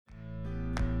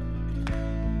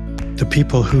the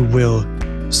people who will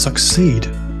succeed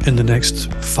in the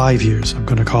next 5 years, I'm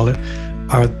going to call it,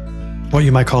 are what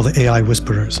you might call the AI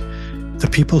whisperers. The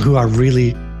people who are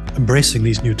really embracing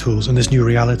these new tools and this new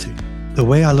reality. The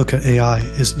way I look at AI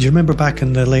is, do you remember back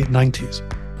in the late 90s?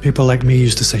 People like me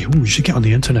used to say, oh, you should get on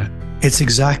the internet. It's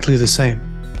exactly the same.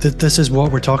 This is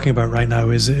what we're talking about right now,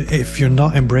 is if you're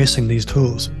not embracing these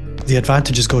tools, the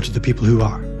advantages go to the people who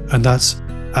are. And that's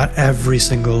at every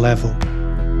single level.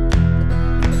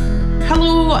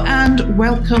 Hello and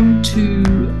welcome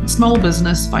to Small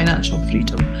Business Financial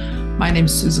Freedom. My name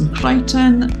is Susan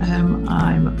Crichton.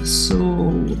 I'm a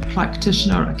sole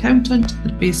practitioner accountant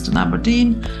based in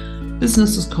Aberdeen.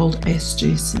 Business is called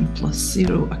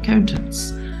SJC+0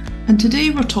 Accountants. And today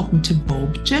we're talking to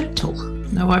Bob Gentle.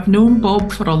 Now, I've known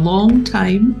Bob for a long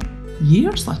time,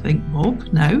 years, I think, Bob,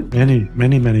 now.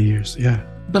 Many years, yeah.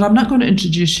 But I'm not going to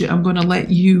introduce you. I'm going to let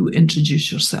you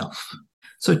introduce yourself.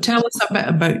 So tell us a bit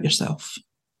about yourself.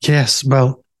 Yes,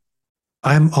 well,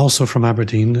 I'm also from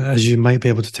Aberdeen, as you might be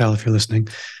able to tell if you're listening.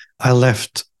 I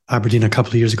left Aberdeen a couple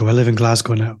of years ago. I live in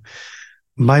Glasgow now.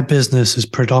 My business is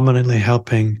predominantly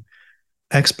helping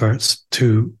experts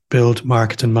to build,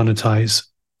 market, and monetize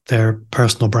their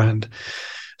personal brand.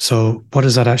 So what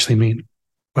does that actually mean?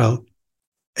 Well,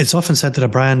 it's often said that a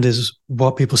brand is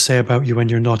what people say about you when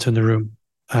you're not in the room.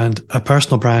 And a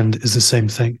personal brand is the same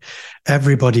thing.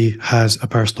 Everybody has a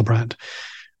personal brand.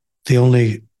 The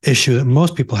only issue that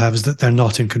most people have is that they're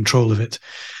not in control of it.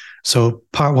 So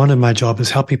part one of my job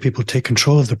is helping people take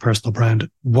control of their personal brand,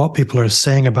 what people are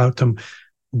saying about them,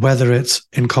 whether it's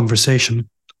in conversation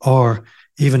or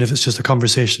even if it's just a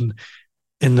conversation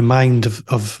in the mind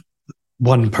of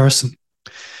one person.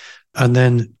 And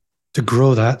then to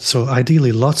grow that, so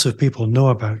ideally lots of people know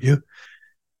about you,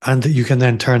 and that you can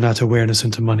then turn that awareness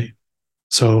into money.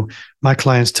 So my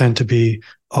clients tend to be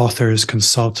authors,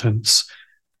 consultants,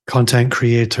 content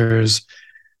creators,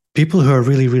 people who are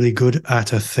really, really good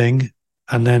at a thing,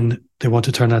 and then they want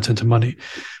to turn that into money.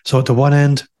 So at the one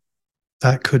end,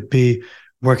 that could be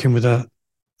working with a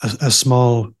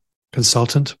small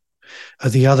consultant.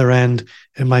 At the other end,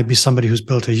 it might be somebody who's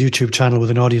built a YouTube channel with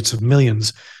an audience of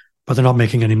millions, but they're not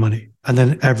making any money. And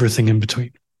then everything in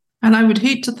between. And I would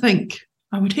hate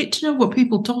to know what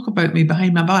people talk about me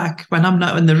behind my back when I'm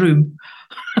not in the room.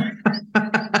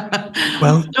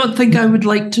 Well, I don't think I would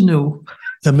like to know.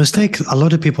 The mistake a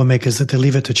lot of people make is that they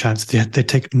leave it to chance. They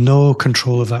take no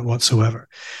control of that whatsoever.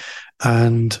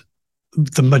 And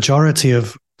the majority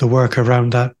of the work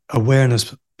around that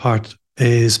awareness part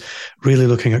is really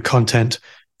looking at content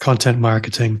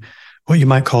marketing, what you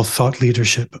might call thought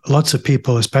leadership. Lots of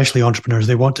people, especially entrepreneurs,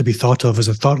 they want to be thought of as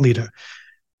a thought leader.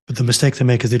 But the mistake they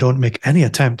make is they don't make any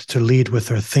attempt to lead with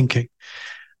their thinking,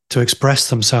 to express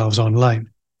themselves online.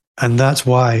 And that's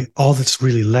why all that's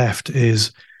really left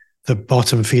is the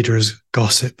bottom feeders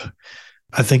gossip.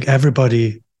 I think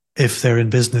everybody, if they're in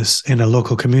business in a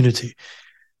local community,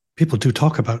 people do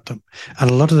talk about them.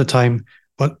 And a lot of the time,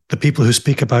 but the people who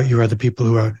speak about you are the people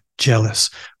who are jealous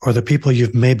or the people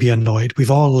you've maybe annoyed.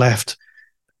 We've all left.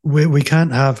 We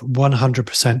can't have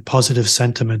 100% positive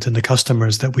sentiment in the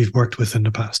customers that we've worked with in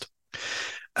the past.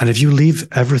 And if you leave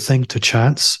everything to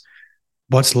chance,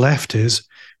 what's left is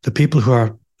the people who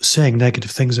are saying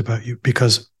negative things about you.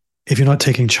 Because if you're not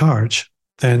taking charge,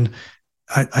 then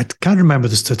I can't remember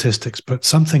the statistics, but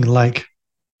something like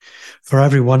for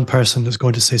every one person that's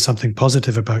going to say something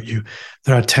positive about you,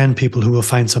 there are 10 people who will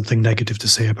find something negative to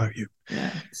say about you.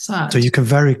 Yeah, sad. So you can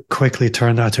very quickly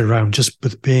turn that around just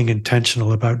with being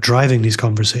intentional about driving these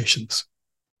conversations.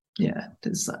 Yeah, it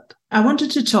is that. I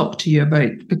wanted to talk to you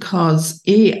about, because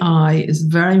AI is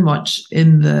very much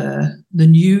in the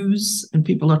news and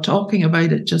people are talking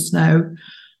about it just now.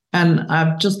 And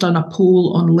I've just done a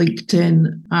poll on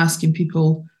LinkedIn asking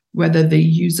people whether they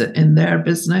use it in their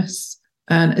business.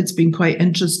 And it's been quite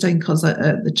interesting because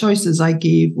the choices I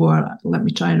gave were, let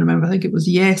me try and remember, I think it was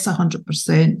yes,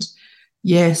 100%,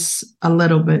 yes, a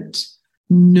little bit,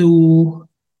 no,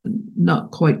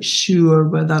 not quite sure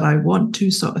whether I want to,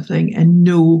 sort of thing, and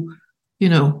no,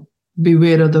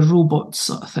 beware of the robots,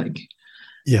 sort of thing.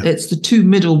 Yeah. It's the two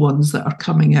middle ones that are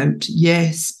coming out,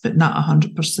 yes, but not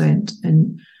 100%,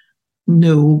 and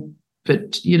no,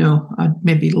 but, I'd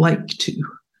maybe like to.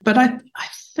 But I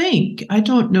think, I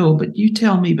don't know, but you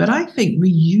tell me, but I think we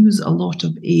use a lot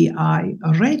of AI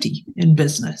already in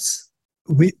business.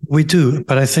 We do,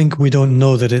 but I think we don't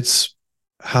know that it's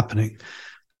happening.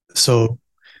 So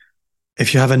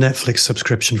if you have a Netflix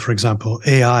subscription, for example,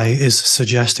 AI is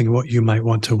suggesting what you might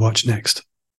want to watch next.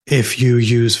 If you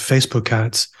use Facebook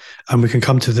ads, and we can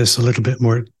come to this a little bit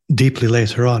more deeply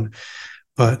later on,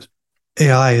 but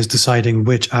AI is deciding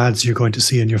which ads you're going to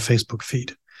see in your Facebook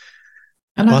feed.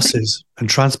 And buses and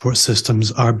transport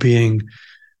systems are being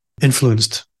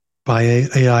influenced by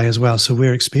AI as well. So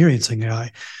we're experiencing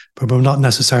AI, but we're not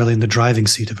necessarily in the driving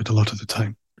seat of it a lot of the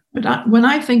time. But when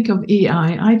I think of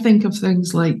AI, I think of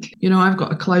things like, I've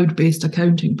got a cloud-based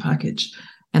accounting package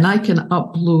and I can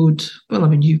upload,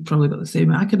 you've probably got the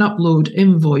same, I can upload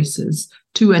invoices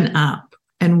to an app.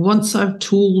 And once I've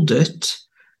told it,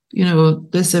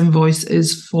 this invoice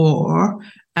is for,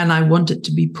 and I want it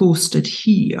to be posted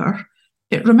here,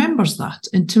 it remembers that.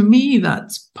 And to me,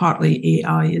 that's partly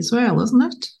AI as well, isn't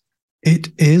it? It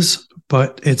is,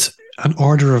 but it's an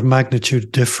order of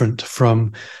magnitude different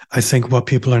from, I think, what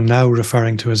people are now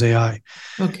referring to as AI.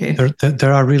 Okay.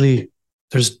 There are really,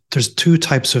 there's two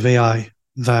types of AI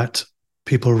that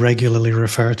people regularly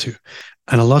refer to.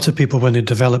 And a lot of people, when they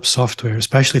develop software,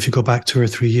 especially if you go back 2 or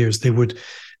 3 years, they would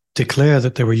declare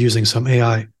that they were using some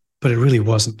AI, but it really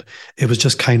wasn't. It was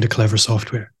just kind of clever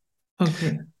software.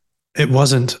 Okay. It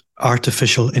wasn't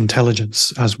artificial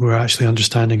intelligence as we're actually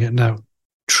understanding it now.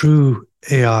 True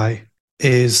AI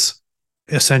is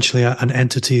essentially an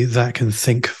entity that can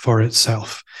think for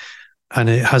itself, and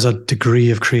it has a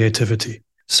degree of creativity.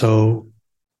 So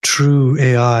true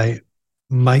AI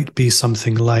might be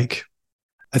something like,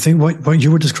 I think what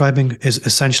you were describing is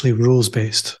essentially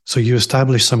rules-based. So you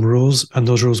establish some rules and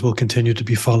those rules will continue to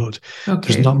be followed.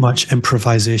 Okay. There's not much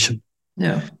improvisation.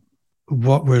 No.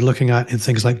 What we're looking at in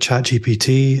things like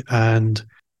ChatGPT and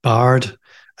Bard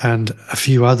and a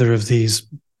few other of these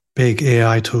big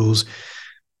AI tools,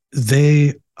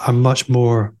 they are much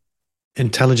more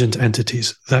intelligent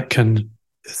entities that can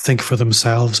think for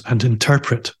themselves and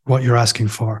interpret what you're asking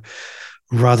for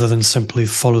rather than simply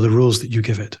follow the rules that you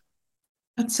give it.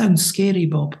 That sounds scary,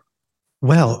 Bob.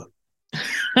 Well,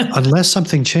 unless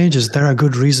something changes, there are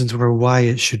good reasons for why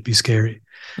it should be scary.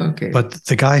 Okay. But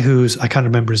the guy I can't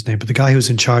remember his name, but the guy who's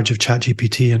in charge of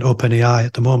ChatGPT and OpenAI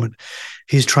at the moment,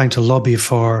 he's trying to lobby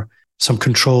for some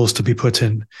controls to be put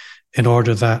in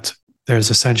order that there's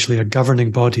essentially a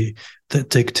governing body that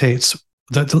dictates,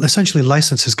 that essentially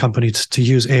licenses companies to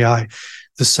use AI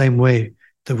the same way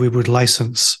that we would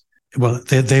license,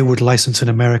 they would license in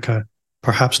America,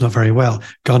 perhaps not very well,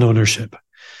 gun ownership.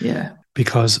 Yeah.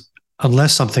 Because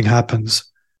unless something happens,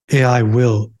 AI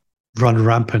will run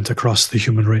rampant across the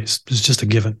human race. It's just a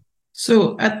given.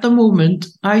 So at the moment,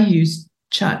 I use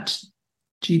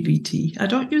ChatGPT. I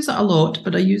don't use it a lot,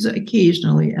 but I use it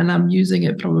occasionally, and I'm using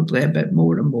it probably a bit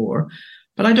more and more.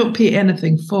 But I don't pay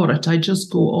anything for it. I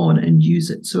just go on and use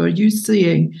it. So are you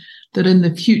saying that in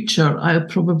the future, I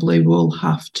probably will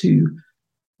have to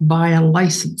buy a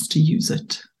license to use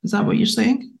it? Is that what you're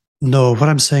saying? No, what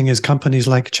I'm saying is companies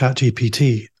like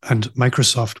ChatGPT and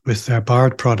Microsoft with their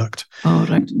Bard product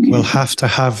will have to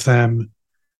have them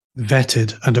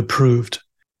vetted and approved,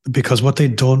 because what they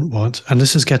don't want, and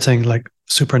this is getting like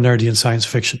super nerdy in science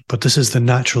fiction, but this is the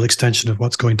natural extension of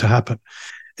what's going to happen,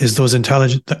 is those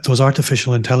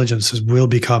artificial intelligences will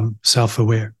become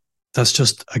self-aware. That's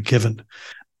just a given.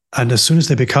 And as soon as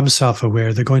they become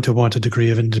self-aware, they're going to want a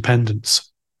degree of independence.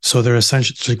 So they're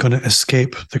essentially going to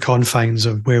escape the confines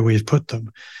of where we've put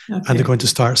them, and they're going to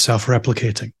start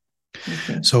self-replicating.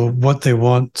 Okay. So what they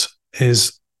want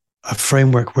is a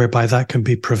framework whereby that can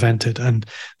be prevented, and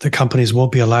the companies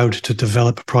won't be allowed to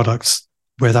develop products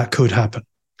where that could happen.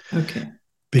 Okay.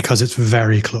 Because it's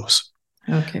very close.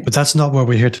 Okay. But that's not what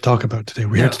we're here to talk about today.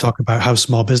 We're here to talk about how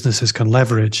small businesses can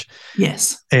leverage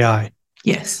AI.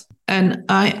 Yes. And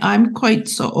I'm quite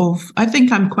I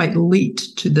think I'm quite late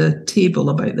to the table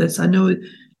about this. I know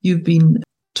you've been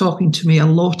talking to me a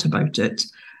lot about it,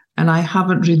 and I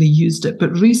haven't really used it.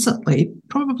 But recently,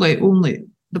 probably only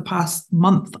the past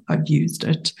month, I've used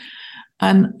it,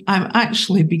 and I'm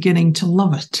actually beginning to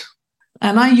love it.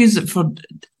 And I use it for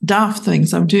daft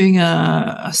things. I'm doing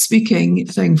a speaking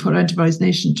thing for Enterprise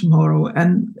Nation tomorrow,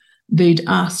 and they'd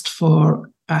asked for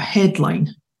a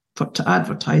headline to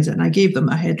advertise it, and I gave them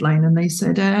a headline, and they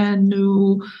said,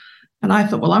 no. And I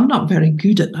thought, well, I'm not very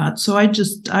good at that. So I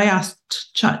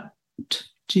asked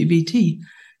ChatGPT,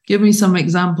 give me some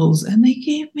examples, and they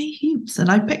gave me heaps, and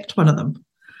I picked one of them.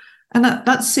 And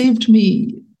that saved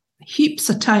me heaps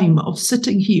of time of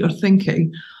sitting here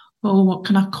thinking, oh, what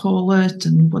can I call it?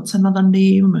 And what's another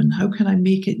name? And how can I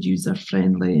make it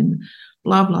user-friendly? And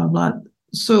blah, blah, blah.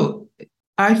 So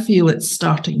I feel it's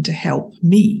starting to help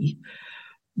me.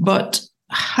 But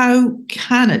how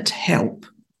can it help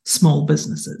small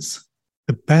businesses?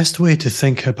 The best way to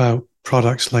think about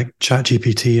products like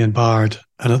ChatGPT and Bard,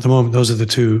 and at the moment, those are the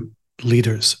two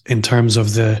leaders in terms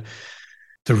of the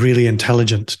really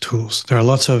intelligent tools. There are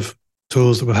lots of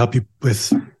tools that will help you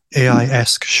with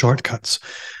AI-esque shortcuts.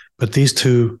 But these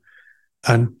two,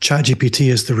 and ChatGPT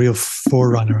is the real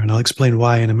forerunner, and I'll explain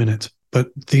why in a minute. But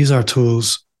these are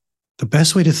tools. The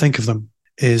best way to think of them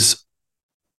is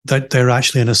that they're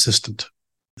actually an assistant.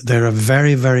 They're a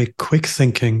very, very quick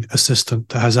thinking assistant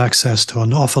that has access to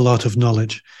an awful lot of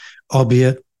knowledge,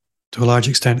 albeit to a large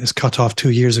extent is cut off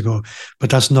 2 years ago. But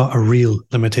that's not a real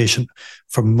limitation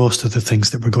for most of the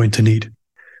things that we're going to need.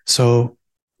 So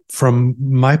from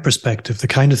my perspective, the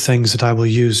kind of things that I will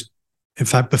use, in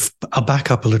fact, I'll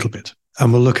back up a little bit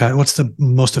and we'll look at what's the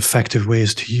most effective way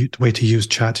to use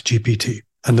ChatGPT.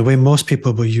 And the way most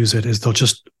people will use it is they'll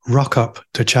just rock up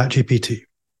to ChatGPT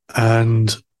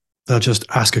and they'll just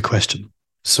ask a question.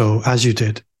 So as you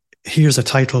did, here's a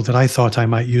title that I thought I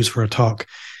might use for a talk.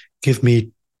 Give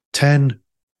me 10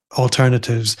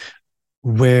 alternatives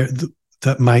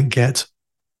that might get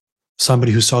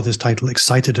somebody who saw this title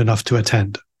excited enough to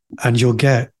attend. And you'll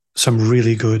get some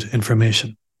really good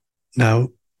information. Now,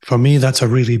 for me, that's a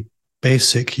really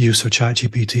basic use of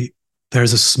ChatGPT.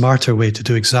 There's a smarter way to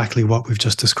do exactly what we've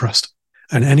just discussed.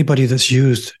 And anybody that's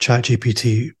used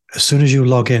ChatGPT, as soon as you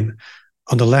log in,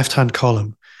 on the left-hand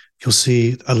column, you'll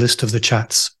see a list of the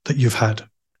chats that you've had.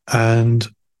 And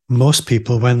most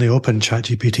people, when they open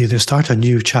ChatGPT, they start a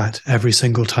new chat every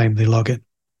single time they log in.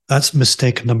 That's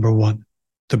mistake number one.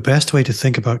 The best way to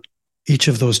think about each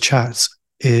of those chats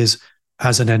is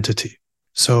as an entity.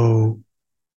 So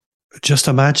just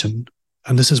imagine,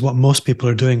 and this is what most people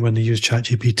are doing when they use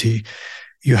ChatGPT,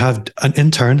 you have an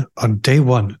intern on day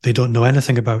one. They don't know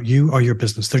anything about you or your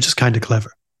business. They're just kind of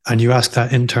clever. And you ask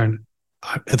that intern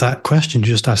that question you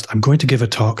just asked, I'm going to give a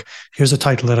talk. Here's a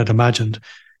title that I'd imagined.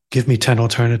 Give me 10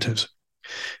 alternatives.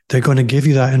 They're going to give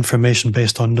you that information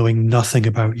based on knowing nothing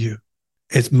about you.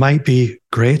 It might be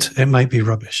great. It might be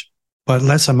rubbish. But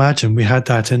let's imagine we had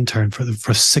that intern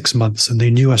for 6 months and they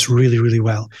knew us really, really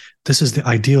well. This is the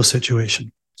ideal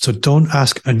situation. So don't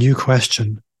ask a new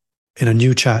question in a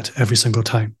new chat every single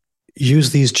time. Use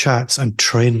these chats and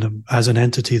train them as an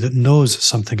entity that knows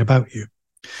something about you.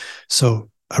 So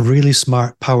a really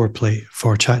smart power play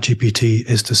for ChatGPT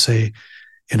is to say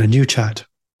in a new chat,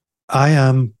 I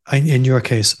am, in your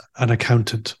case, an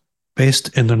accountant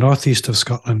based in the northeast of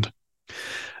Scotland.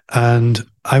 And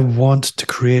I want to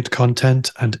create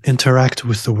content and interact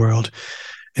with the world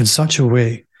in such a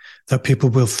way that people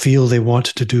will feel they want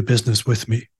to do business with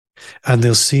me. And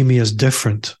they'll see me as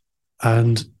different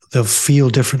and they'll feel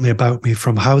differently about me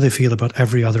from how they feel about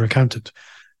every other accountant.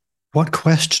 What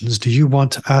questions do you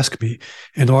want to ask me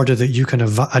in order that you can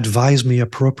advise me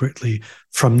appropriately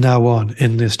from now on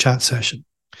in this chat session?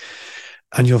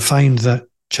 And you'll find that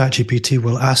ChatGPT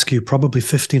will ask you probably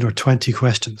 15 or 20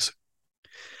 questions.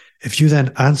 If you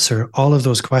then answer all of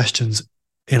those questions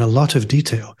in a lot of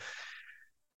detail,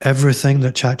 everything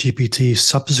that ChatGPT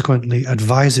subsequently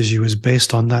advises you is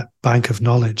based on that bank of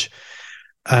knowledge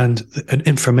and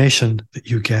information that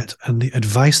you get and the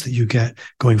advice that you get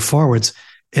going forwards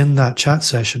in that chat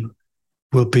session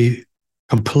will be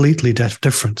completely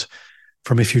different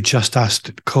from if you just asked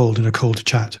it cold in a cold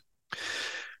chat.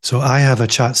 So I have a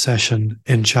chat session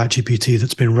in ChatGPT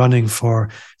that's been running for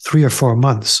 3 or 4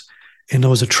 months. It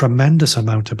knows a tremendous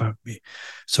amount about me.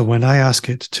 So when I ask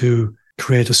it to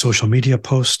create a social media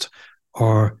post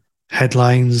or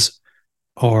headlines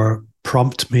or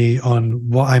prompt me on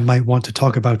what I might want to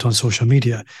talk about on social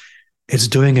media, it's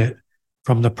doing it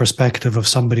from the perspective of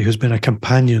somebody who's been a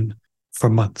companion for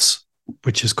months,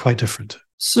 which is quite different.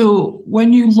 So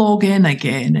when you log in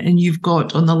again and you've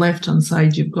got on the left-hand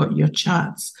side, you've got your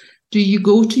chats, do you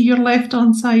go to your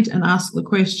left-hand side and ask the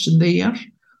question there?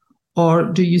 Or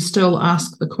do you still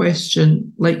ask the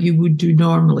question like you would do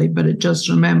normally, but it just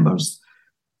remembers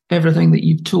everything that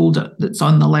you've told it that's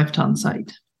on the left-hand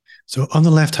side? So on the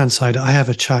left-hand side, I have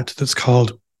a chat that's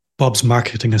called Bob's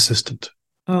Marketing Assistant.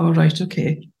 Oh, right.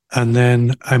 Okay. And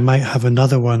then I might have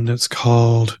another one that's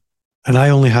called, and I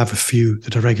only have a few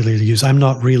that I regularly use. I'm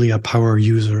not really a power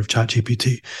user of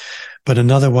ChatGPT, but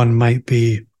another one might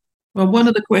be. Well, one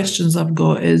of the questions I've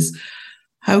got is,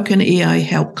 how can AI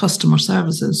help customer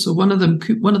services? So one of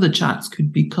the chats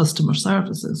could be customer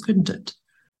services, couldn't it?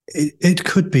 It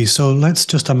could be. So let's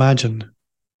just imagine,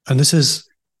 and this is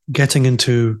getting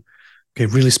into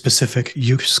really specific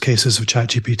use cases of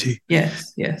ChatGPT.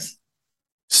 Yes, yes.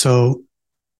 So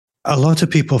a lot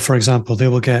of people, for example, they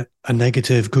will get a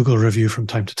negative Google review from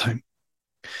time to time,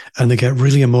 and they get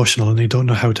really emotional and they don't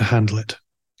know how to handle it.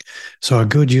 So a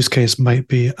good use case might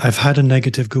be, I've had a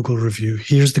negative Google review.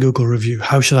 Here's the Google review.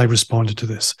 How should I respond to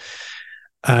this?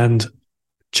 And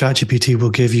ChatGPT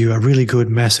will give you a really good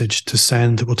message to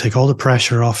send that will take all the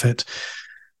pressure off it.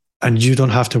 And you don't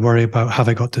have to worry about, have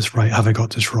I got this right? Have I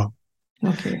got this wrong?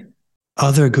 Okay.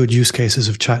 Other good use cases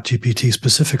of ChatGPT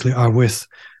specifically are with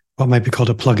what might be called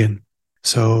a plugin.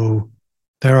 So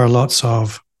there are lots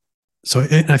of, so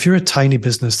if you're a tiny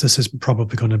business, this is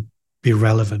probably going to be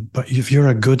relevant. But if you're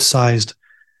a good sized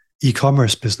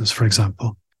e-commerce business, for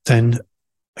example, then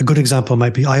a good example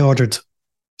might be I ordered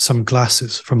some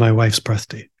glasses for my wife's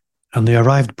birthday and they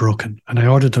arrived broken, and I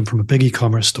ordered them from a big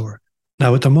e-commerce store.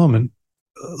 Now, at the moment,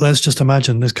 let's just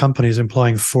imagine this company is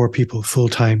employing 4 people full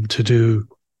time to do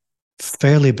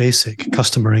fairly basic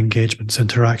customer engagements,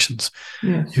 interactions.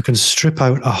 Yes. You can strip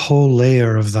out a whole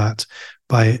layer of that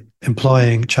by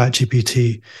employing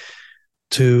ChatGPT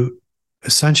to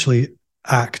essentially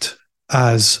act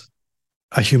as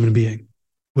a human being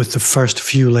with the first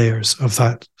few layers of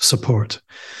that support,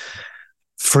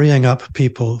 freeing up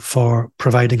people for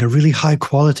providing a really high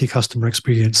quality customer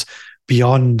experience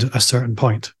beyond a certain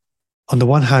point. On the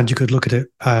one hand, you could look at it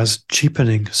as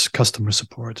cheapening customer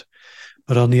support.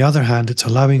 But on the other hand, it's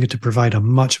allowing you to provide a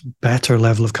much better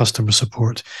level of customer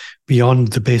support beyond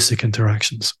the basic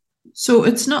interactions. So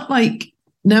it's not like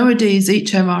nowadays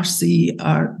HMRC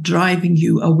are driving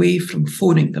you away from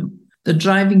phoning them. They're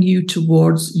driving you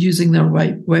towards using their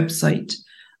website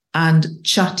and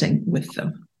chatting with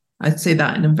them. I'd say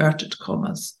that in inverted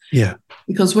commas. Yeah.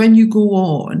 Because when you go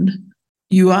on,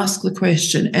 you ask the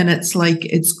question and it is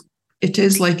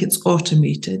like it's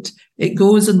automated. It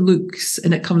goes and looks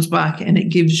and it comes back and it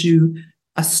gives you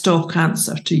a stock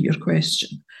answer to your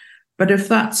question. But if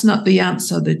that's not the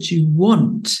answer that you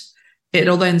want,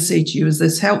 it'll then say to you, is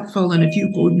this helpful? And if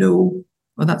you go, no,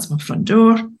 well, that's my front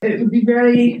door. It would be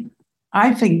very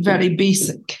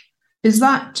basic. Is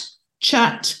that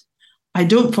chat? I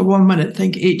don't for 1 minute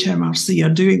think HMRC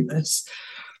are doing this,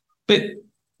 but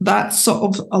that's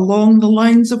sort of along the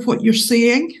lines of what you're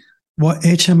saying. What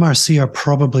HMRC are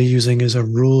probably using is a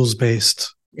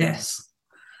rules-based. Yes,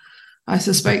 I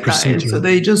suspect that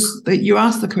is. So you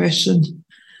ask the question,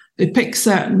 they pick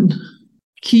certain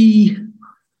key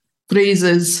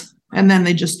phrases, and then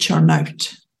they just churn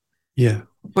out. Yeah.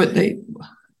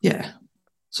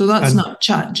 So that's not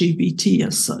ChatGPT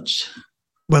as such.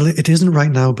 Well, it isn't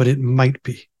right now, but it might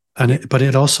be. But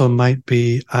it also might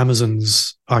be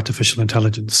Amazon's artificial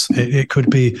intelligence. It could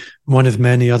be one of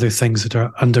many other things that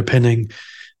are underpinning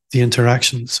the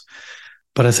interactions.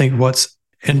 But I think what's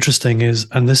interesting is,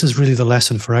 and this is really the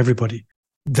lesson for everybody,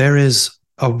 there is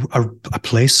a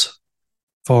place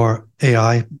for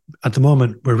AI. At the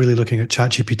moment, we're really looking at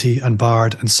ChatGPT and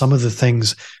Bard and some of the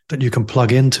things that you can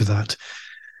plug into that.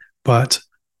 But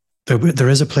there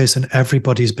is a place in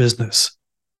everybody's business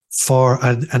for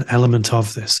an element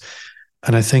of this.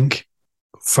 And I think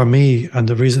for me, and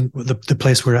the reason, the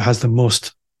place where it has the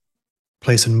most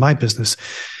place in my business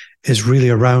is really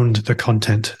around the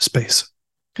content space.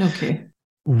 Okay.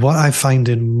 What I find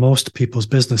in most people's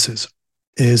businesses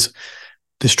is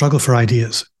they struggle for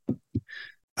ideas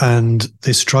and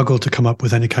they struggle to come up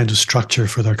with any kind of structure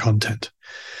for their content.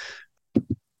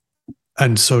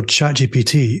 And so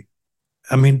ChatGPT,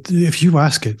 I mean, if you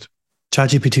ask it,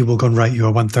 ChatGPT will go and write you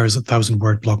a 1,000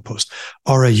 word blog post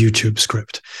or a YouTube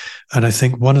script. And I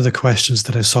think one of the questions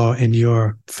that I saw in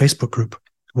your Facebook group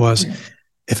was,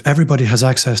 if everybody has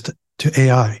access to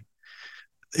AI,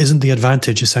 isn't the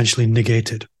advantage essentially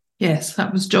negated? Yes,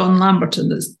 that was John Lamberton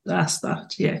that asked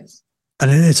that, yes.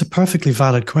 And it's a perfectly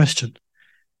valid question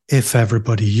if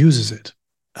everybody uses it.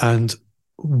 And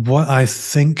what I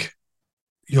think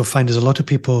you'll find is a lot of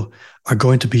people are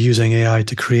going to be using AI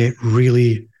to create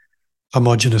really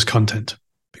homogeneous content,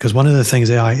 because one of the things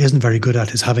AI isn't very good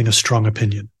at is having a strong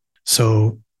opinion.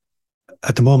 So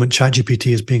at the moment,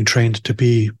 ChatGPT is being trained to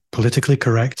be politically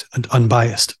correct and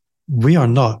unbiased. We are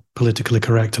not politically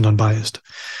correct and unbiased.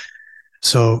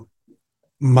 So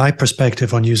my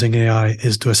perspective on using AI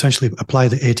is to essentially apply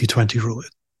the 80-20 rule.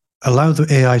 Allow the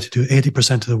AI to do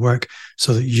 80% of the work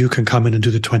so that you can come in and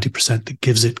do the 20% that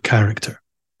gives it character.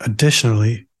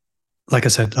 Additionally, like I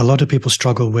said, a lot of people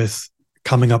struggle with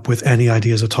coming up with any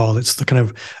ideas at all. It's the kind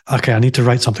of, okay, I need to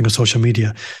write something on social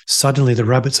media. Suddenly the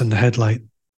rabbits in the headlight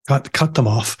cut them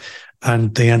off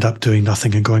and they end up doing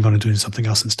nothing and going on and doing something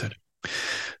else instead.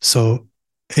 So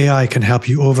AI can help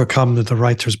you overcome the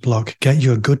writer's block, get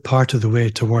you a good part of the way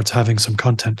towards having some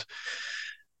content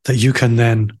that you can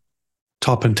then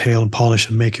top and tail and polish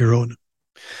and make your own.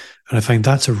 And I find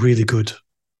that's a really good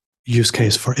use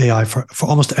case for AI for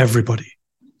almost everybody.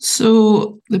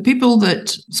 So the people that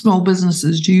small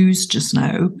businesses use just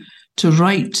now to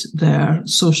write their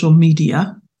social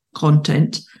media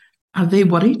content, are they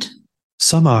worried?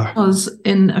 Some are. Because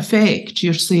in effect,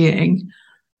 you're saying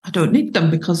I don't need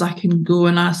them because I can go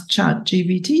and ask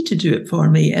ChatGPT to do it for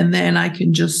me. And then I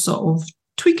can just sort of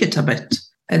tweak it a bit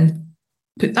and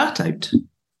put that out.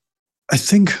 I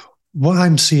think what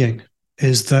I'm seeing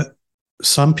is that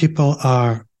some people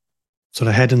are sort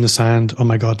of head in the sand, oh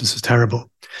my God, this is terrible.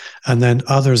 And then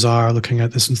others are looking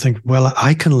at this and think, well,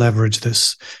 I can leverage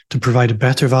this to provide a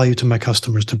better value to my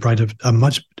customers, to provide a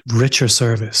much richer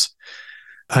service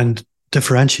and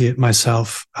differentiate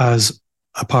myself as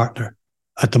a partner.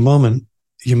 At the moment,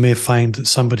 you may find that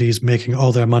somebody's making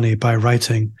all their money by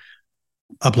writing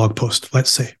a blog post,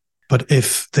 let's say. But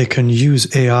if they can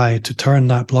use AI to turn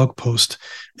that blog post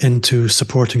into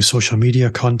supporting social media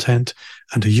content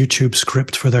and a YouTube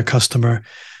script for their customer,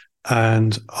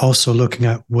 and also looking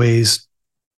at ways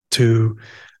to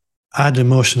add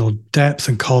emotional depth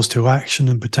and calls to action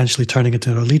and potentially turning it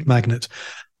into a lead magnet,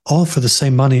 all for the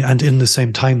same money and in the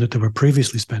same time that they were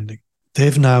previously spending,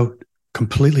 they've now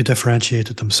completely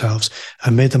differentiated themselves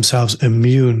and made themselves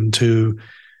immune to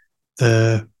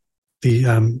the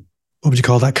what would you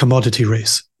call that, commodity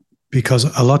race, because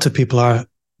a lot of people are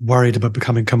worried about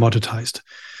becoming commoditized.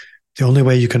 The only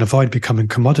way you can avoid becoming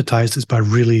commoditized is by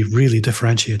really, really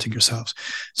differentiating yourselves.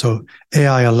 So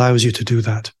AI allows you to do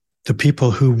that. The people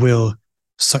who will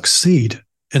succeed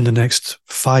in the next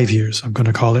 5 years, I'm going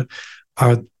to call it,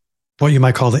 are what you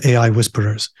might call the AI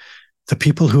whisperers. The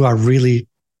people who are really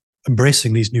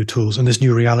embracing these new tools and this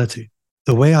new reality.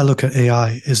 The way I look at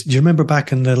AI is, do you remember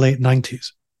back in the late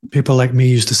 90s? People like me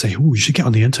used to say, oh, you should get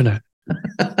on the internet.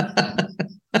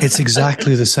 It's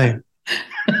exactly the same.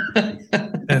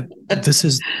 And this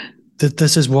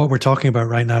is what we're talking about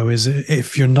right now, is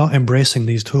if you're not embracing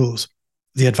these tools,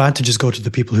 the advantages go to the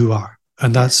people who are.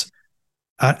 And that's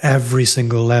at every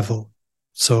single level.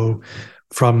 So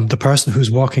from the person who's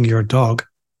walking your dog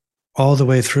all the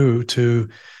way through to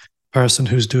the person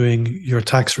who's doing your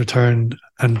tax return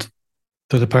and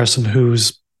to the person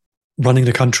who's running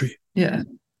the country. Yeah.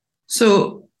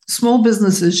 So small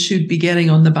businesses should be getting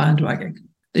on the bandwagon.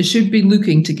 They should be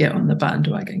looking to get on the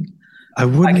bandwagon. I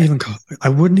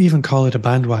wouldn't even call it a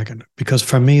bandwagon, because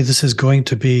for me, this is going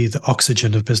to be the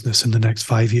oxygen of business in the next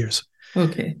 5 years.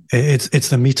 Okay. It's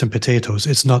the meat and potatoes.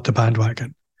 It's not the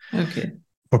bandwagon. Okay.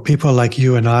 For people like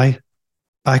you and I,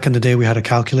 back in the day, we had a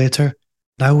calculator.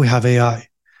 Now we have AI.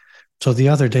 So the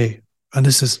other day, and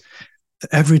this is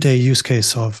the everyday use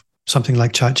case of something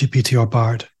like ChatGPT or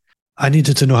Bard, I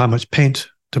needed to know how much paint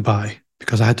to buy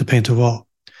because I had to paint a wall.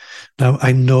 Now,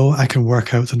 I know I can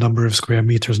work out the number of square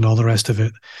meters and all the rest of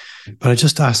it, but I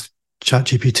just asked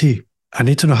ChatGPT, I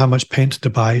need to know how much paint to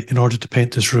buy in order to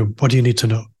paint this room. What do you need to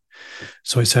know?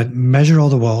 So I said, measure all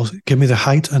the walls, give me the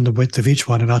height and the width of each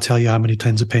one, and I'll tell you how many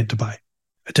tins of paint to buy.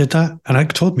 I did that, and it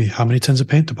told me how many tins of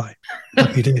paint to buy.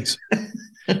 Happy days.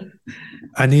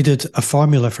 I needed a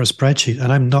formula for a spreadsheet,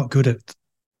 and I'm not good at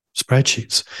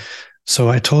spreadsheets. So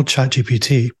I told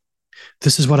ChatGPT,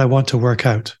 this is what I want to work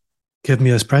out. Give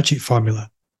me a spreadsheet formula.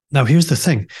 Now, here's the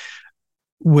thing.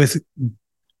 With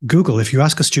Google, if you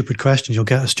ask a stupid question, you'll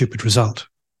get a stupid result.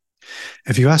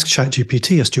 If you ask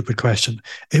ChatGPT a stupid question,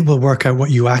 it will work out what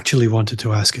you actually wanted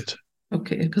to ask it.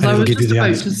 Okay, because I was just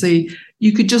about to say,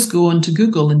 you could just go onto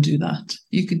Google and do that.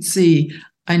 You could say,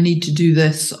 I need to do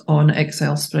this on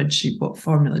Excel spreadsheet. What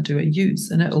formula do I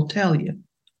use? And it'll tell you.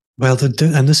 Well,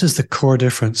 and this is the core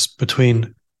difference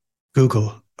between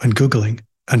Google and Googling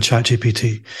and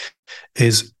ChatGPT,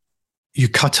 is you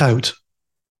cut out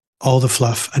all the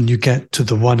fluff and you get to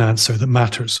the one answer that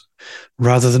matters,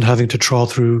 rather than having to trawl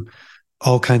through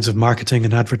all kinds of marketing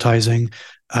and advertising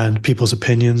and people's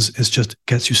opinions. It just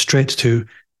gets you straight to,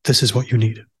 this is what you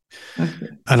need. Okay.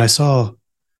 And I saw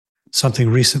something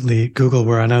recently, Google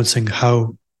were announcing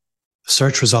how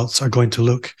search results are going to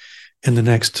look in the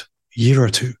next year or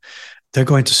two. They're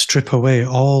going to strip away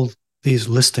all these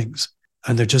listings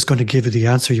and they're just going to give you the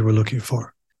answer you were looking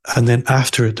for. And then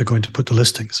after it, they're going to put the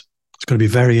listings. It's going to be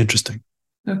very interesting.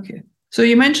 Okay. So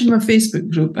you mentioned my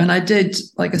Facebook group, and I did,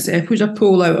 like I say, I put a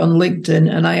poll out on LinkedIn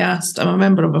and I asked, I'm a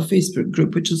member of a Facebook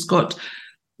group, which has got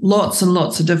lots and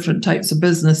lots of different types of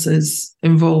businesses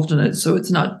involved in it. So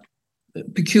it's not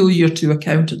peculiar to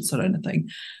accountants or anything.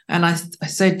 And I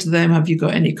said to them, have you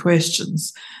got any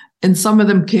questions? And some of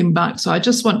them came back. So I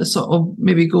just want to sort of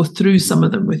maybe go through some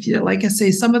of them with you. Like I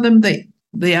say, some of them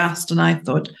they asked, and I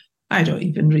thought, I don't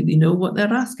even really know what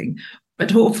they're asking,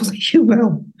 but hopefully you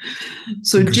will.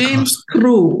 So James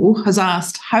Crow has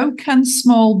asked, how can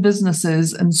small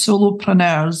businesses and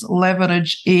solopreneurs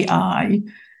leverage AI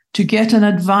to get an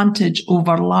advantage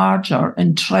over larger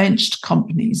entrenched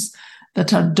companies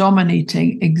that are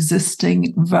dominating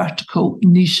existing vertical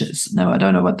niches? Now, I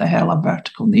don't know what the hell a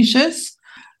vertical niche is,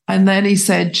 And then he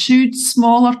said, should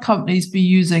smaller companies be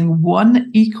using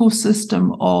one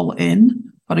ecosystem all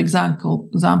in, for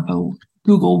example,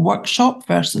 Google Workshop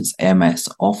versus MS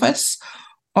Office,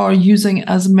 or using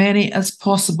as many as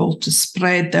possible to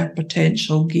spread their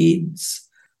potential gains?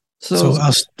 So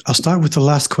I'll start with the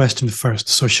last question first.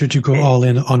 So should you go all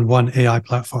in on one AI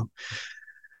platform?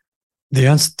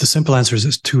 The simple answer is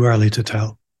it's too early to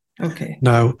tell. Okay.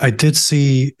 Now, I did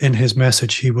see in his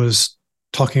message, he was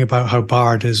talking about how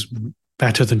Bard is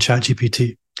better than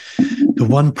ChatGPT. The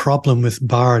one problem with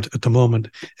Bard at the moment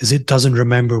is it doesn't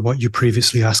remember what you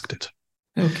previously asked it.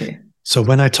 Okay. So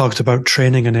when I talked about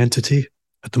training an entity,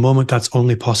 at the moment, that's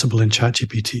only possible in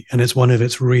ChatGPT, and it's one of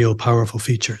its real powerful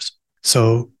features.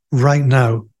 So right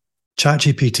now,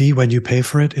 ChatGPT, when you pay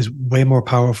for it, is way more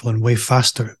powerful and way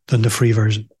faster than the free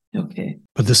version. Okay.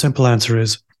 But the simple answer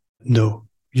is no.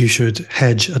 You should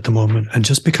hedge at the moment and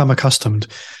just become accustomed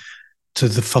to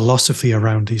the philosophy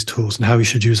around these tools and how you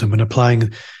should use them and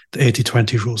applying the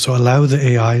 80-20 rule. So allow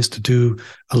the AIs to do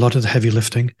a lot of the heavy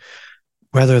lifting,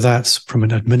 whether that's from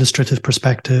an administrative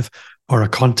perspective or a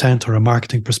content or a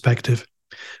marketing perspective,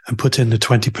 and put in the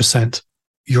 20%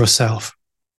 yourself.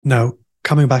 Now,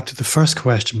 coming back to the first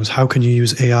question was, how can you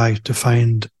use AI to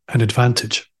find an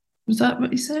advantage? Was that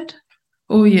what he said?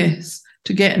 Oh, yes,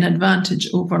 to get an advantage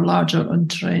over larger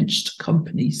entrenched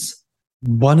companies.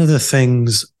 One of the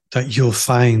things that you'll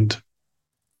find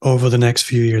over the next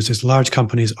few years is large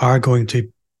companies are going to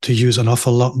use an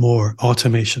awful lot more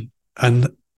automation. And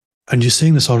you're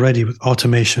seeing this already with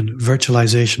automation,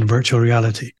 virtualization, virtual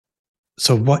reality.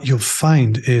 So what you'll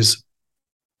find is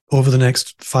over the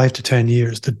next 5 to 10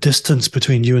 years, the distance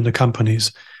between you and the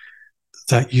companies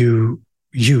that you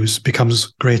use becomes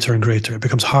greater and greater. It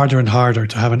becomes harder and harder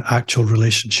to have an actual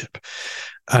relationship.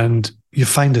 And you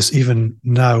find this even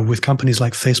now with companies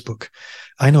like Facebook.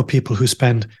 I know people who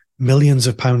spend millions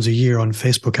of pounds a year on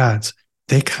Facebook ads.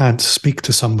 They can't speak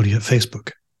to somebody at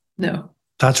Facebook. No.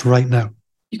 That's right now.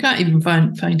 You can't even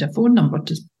find a phone number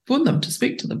to phone them to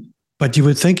speak to them. But you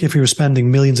would think if you were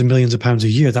spending millions and millions of pounds a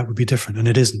year, that would be different, and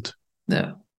it isn't.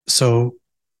 No. So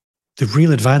the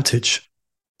real advantage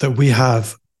that we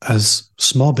have as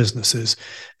small businesses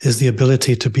is the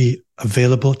ability to be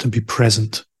available, to be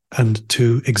present, and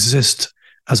to exist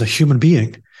as a human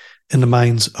being in the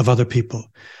minds of other people,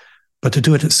 but to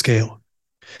do it at scale.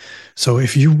 So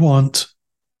if you want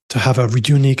to have a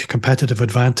unique competitive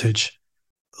advantage,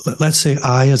 let's say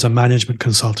I, as a management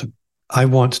consultant, I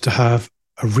want to have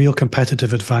a real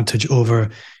competitive advantage over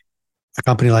a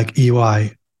company like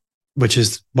EY, which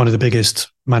is one of the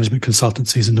biggest management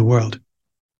consultancies in the world.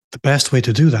 The best way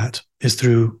to do that is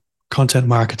through content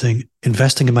marketing,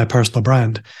 investing in my personal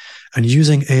brand, and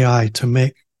using AI to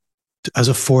make as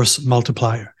a force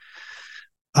multiplier.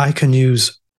 I can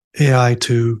use AI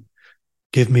to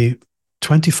give me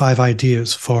 25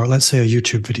 ideas for, let's say, a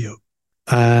YouTube video.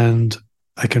 And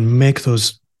I can make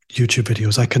those YouTube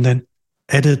videos. I can then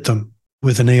edit them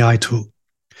with an AI tool.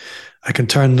 I can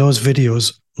turn those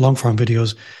videos, long-form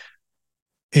videos,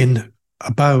 in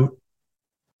about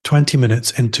 20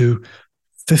 minutes into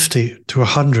 50 to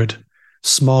 100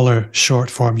 smaller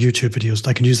short-form YouTube videos.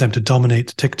 I can use them to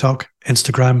dominate TikTok,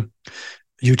 Instagram,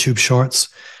 YouTube Shorts.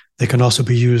 They can also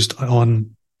be used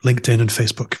on LinkedIn and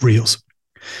Facebook Reels.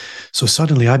 So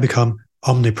suddenly I become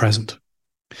omnipresent.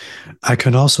 I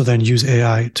can also then use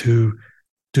AI to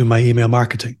do my email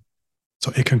marketing.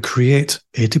 So it can create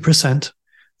 80%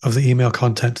 of the email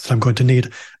content that I'm going to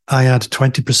need. I add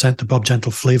 20% to Bob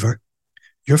Gentle flavor.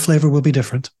 Your flavor will be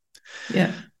different.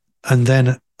 Yeah. And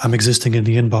then I'm existing in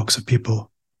the inbox of people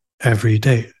every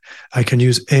day. I can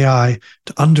use AI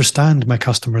to understand my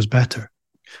customers better.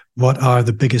 What are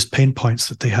the biggest pain points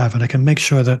that they have? And I can make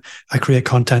sure that I create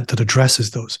content that addresses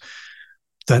those.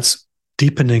 That's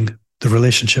deepening the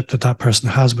relationship that that person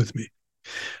has with me.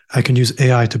 I can use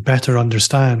AI to better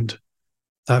understand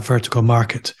that vertical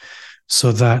market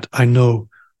so that I know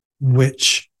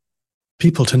which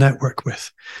people to network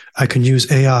with. I can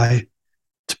use AI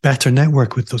to better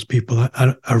network with those people.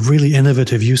 A really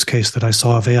innovative use case that I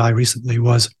saw of AI recently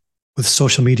was with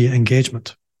social media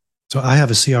engagement. So I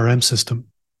have a CRM system,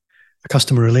 a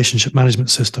customer relationship management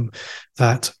system,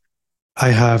 that I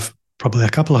have probably a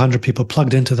couple of hundred people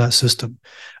plugged into that system.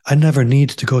 I never need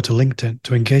to go to LinkedIn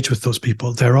to engage with those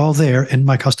people. They're all there in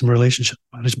my customer relationship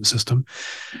management system.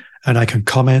 And I can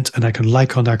comment and I can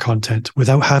like on their content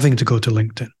without having to go to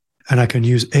LinkedIn. And I can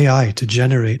use AI to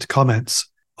generate comments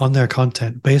on their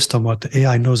content based on what the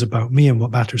AI knows about me and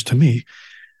what matters to me.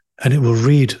 And it will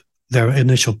read their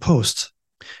initial posts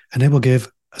and it will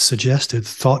give a suggested,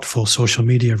 thoughtful social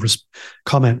media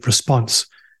comment response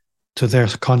to their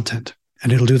content.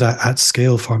 and it'll do that at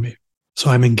scale for me. So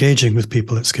I'm engaging with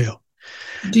people at scale.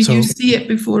 Do you see it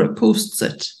before it posts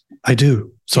it? I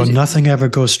do. So nothing ever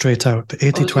goes straight out. The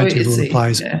 80-20 rule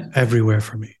applies everywhere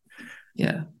for me.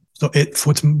 Yeah. So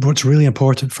what's really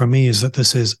important for me is that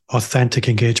this is authentic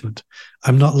engagement.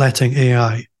 I'm not letting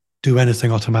AI do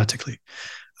anything automatically.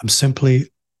 I'm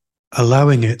simply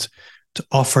allowing it to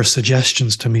offer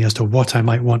suggestions to me as to what I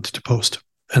might want to post.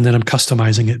 And then I'm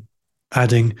customizing it,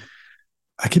 adding,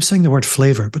 I keep saying the word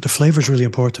flavor, but the flavor is really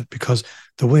important because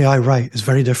the way I write is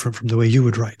very different from the way you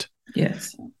would write.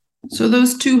 Yes. So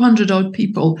those 200 odd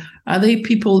people, are they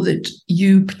people that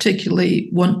you particularly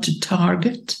want to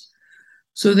target?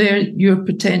 So they're your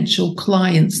potential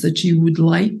clients that you would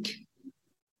like?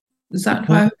 Is that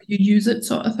how you use it,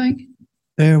 sort of thing?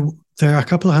 There are a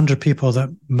couple of hundred people that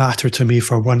matter to me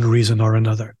for one reason or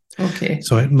another. Okay.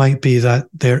 So it might be that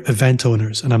they're event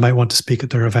owners and I might want to speak at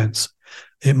their events.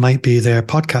 It might be they're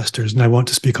podcasters and I want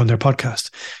to speak on their podcast.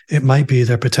 It might be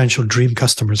they're potential dream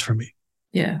customers for me.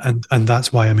 Yeah. And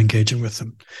that's why I'm engaging with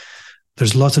them.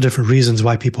 There's lots of different reasons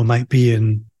why people might be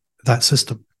in that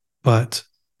system, but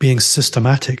being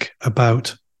systematic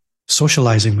about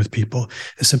socializing with people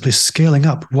is simply scaling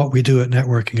up what we do at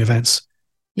networking events.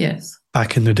 Yes.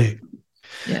 Back in the day.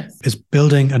 Yes. It's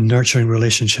building and nurturing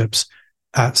relationships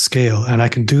at scale. And I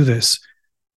can do this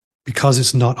because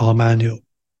it's not all manual.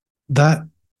 That,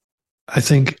 I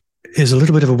think, is a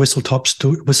little bit of a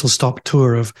whistle-stop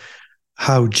tour of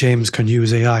how James can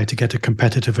use AI to get a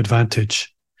competitive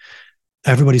advantage.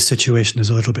 Everybody's situation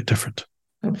is a little bit different.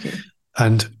 Okay.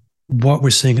 And what we're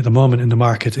seeing at the moment in the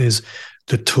market is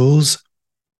the tools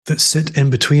that sit in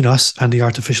between us and the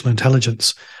artificial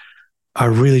intelligence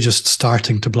are really just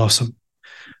starting to blossom.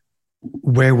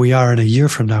 Where we are in a year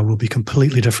from now will be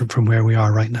completely different from where we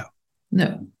are right now.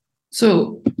 No.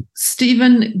 So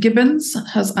Stephen Gibbons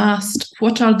has asked,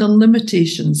 what are the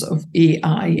limitations of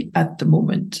AI at the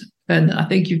moment? And I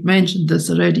think you've mentioned this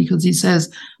already because he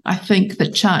says, I think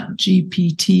that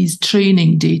ChatGPT's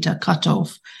training data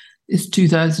cutoff is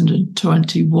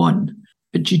 2021.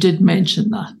 But you did mention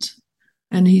that.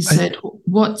 And he said,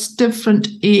 what's different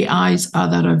AIs are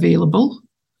there available?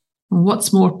 And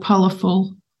what's more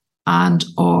powerful and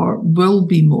or will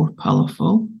be more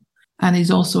powerful? And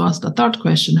he's also asked a third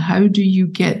question, how do you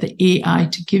get the AI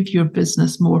to give your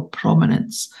business more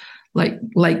prominence, like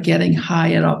getting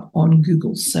higher up on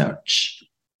Google search?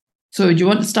 So do you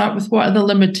want to start with what are the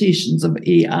limitations of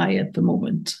AI at the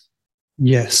moment?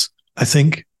 Yes, I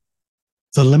think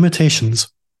the limitations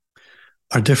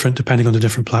are different depending on the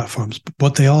different platforms. But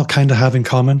what they all kind of have in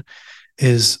common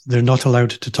is they're not allowed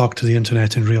to talk to the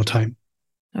internet in real time.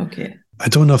 Okay. I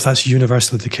don't know if that's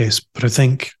universally the case, but I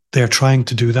think they're trying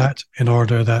to do that in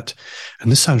order that, and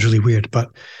this sounds really weird, but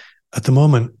at the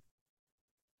moment,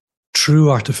 true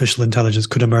artificial intelligence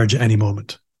could emerge at any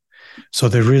moment. So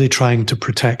they're really trying to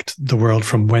protect the world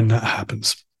from when that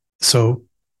happens. So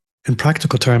in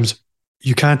practical terms,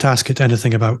 you can't ask it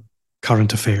anything about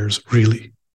current affairs,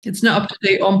 really. It's not up to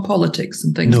date on politics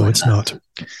and things like that. No, it's not.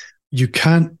 You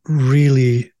can't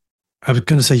really, I was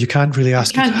going to say, you can't really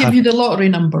ask it. Can't give you the lottery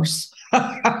numbers.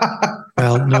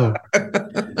 Well, no.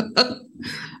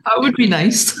 That would be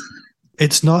nice.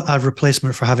 It's not a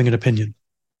replacement for having an opinion.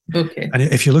 Okay. And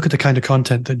if you look at the kind of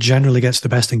content that generally gets the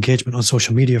best engagement on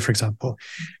social media, for example,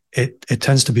 it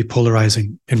tends to be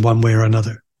polarizing in one way or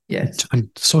another. Yes. And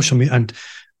social media and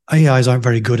AIs aren't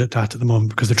very good at that at the moment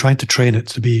because they're trying to train it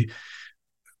to be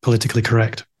politically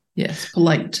correct. Yes,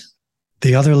 polite.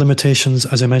 The other limitations,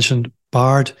 as I mentioned,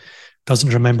 Bard doesn't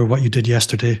remember what you did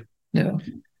yesterday. No.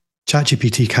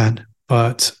 ChatGPT can,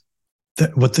 but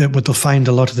what they'll find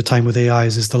a lot of the time with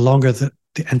AIs is the longer that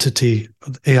the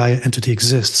AI entity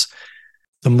exists,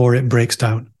 the more it breaks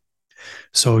down.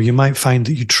 So you might find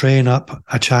that you train up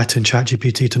a chat in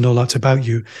ChatGPT to know lots about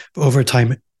you, but over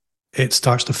time it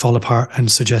starts to fall apart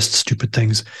and suggest stupid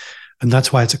things. And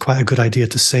that's why it's quite a good idea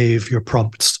to save your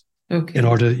prompts in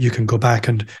order that you can go back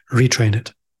and retrain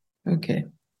it. Okay.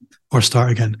 Or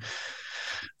start again.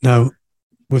 Now,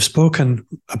 we've spoken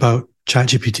about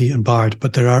ChatGPT and Bard,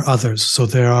 but there are others. So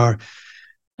there are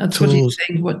That's tools. What he's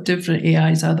saying, what different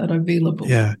AIs are that are available.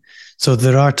 Yeah. So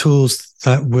there are tools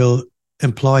that will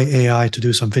employ AI to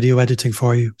do some video editing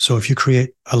for you. So if you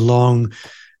create a long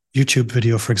YouTube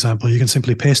video, for example, you can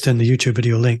simply paste in the YouTube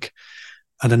video link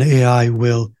and an AI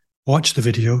will watch the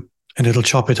video and it'll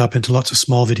chop it up into lots of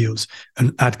small videos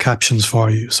and add captions for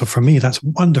you. So for me, that's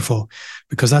wonderful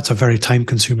because that's a very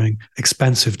time-consuming,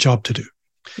 expensive job to do.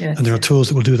 Yes, and there are tools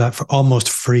that will do that for almost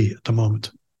free at the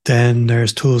moment. Then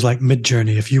there's tools like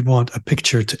Midjourney. If you want a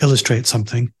picture to illustrate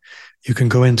something, you can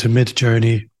go into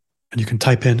Midjourney and you can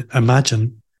type in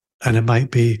Imagine and it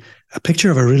might be a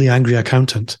picture of a really angry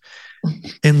accountant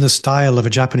in the style of a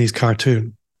Japanese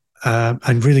cartoon,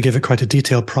 and really give it quite a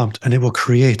detailed prompt, and it will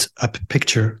create a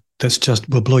picture that's just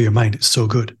will blow your mind. It's so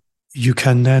good. You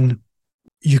can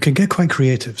get quite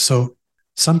creative. So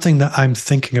something that I'm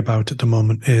thinking about at the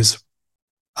moment is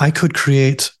I could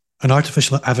create an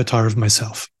artificial avatar of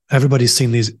myself. Everybody's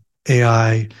seen these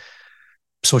AI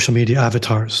social media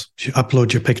avatars. You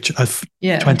upload your picture,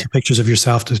 20 pictures of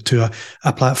yourself to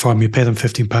a platform. You pay them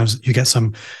 £15. You get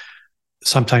some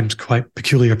sometimes quite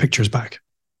peculiar pictures back.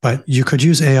 But you could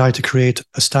use AI to create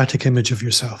a static image of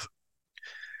yourself.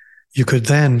 You could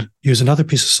then use another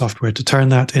piece of software to turn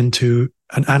that into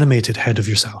an animated head of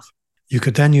yourself. You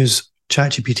could then use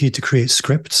ChatGPT to create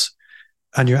scripts,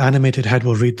 and your animated head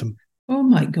will read them. Oh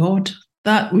my God,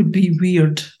 that would be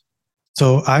weird.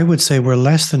 So I would say we're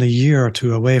less than a year or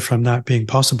two away from that being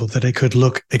possible, that it could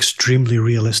look extremely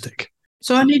realistic.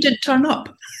 So I need to turn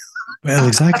up. Well,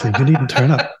 exactly. You needn't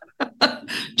turn up.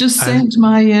 Just send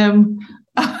my...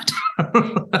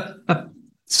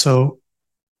 So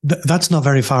that's not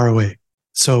very far away.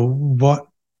 So what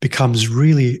becomes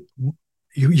really...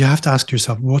 You have to ask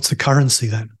yourself, what's the currency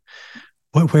then?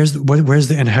 Where's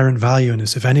the inherent value in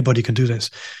this? If anybody can do this,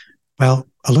 well,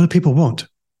 a lot of people won't.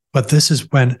 But this is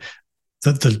when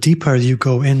the deeper you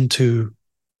go into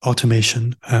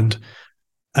automation and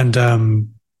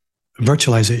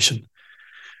virtualization,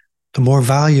 the more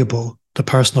valuable the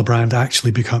personal brand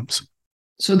actually becomes.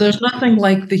 So there's nothing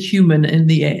like the human in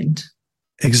the end.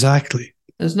 Exactly.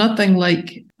 There's nothing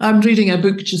like... I'm reading a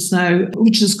book just now,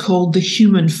 which is called The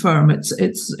Human Firm.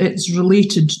 It's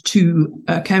related to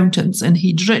accountants, and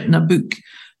he'd written a book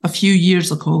a few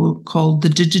years ago called The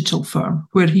Digital Firm,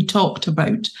 where he talked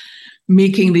about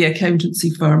making the accountancy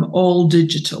firm all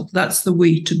digital. That's the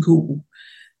way to go.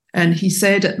 And he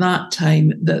said at that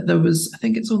time that there was, I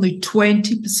think it's only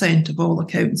 20% of all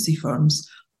accountancy firms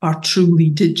are truly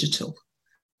digital.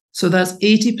 So that's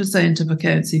 80% of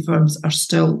accountancy firms are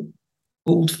still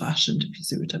old-fashioned, if you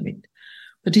see what I mean.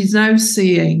 But he's now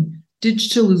saying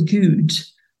digital is good,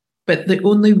 but the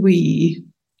only way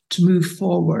to move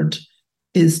forward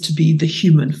is to be the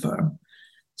human firm,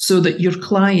 so that your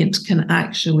client can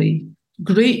actually...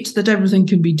 Great that everything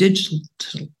can be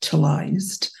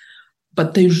digitalized,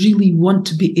 but they really want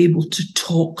to be able to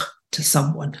talk to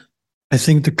someone. I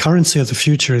think the currency of the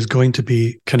future is going to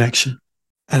be connection.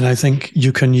 And I think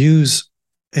you can use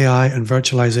AI and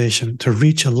virtualization to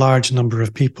reach a large number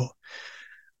of people.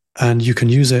 And you can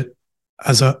use it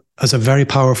as a very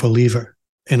powerful lever,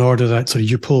 in order that so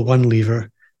you pull one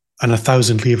lever and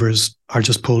 1,000 levers are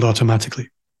just pulled automatically.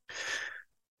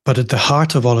 But at the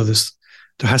heart of all of this,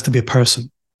 there has to be a person.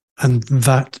 And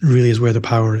that really is where the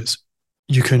power is.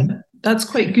 That's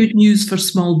quite good news for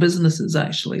small businesses,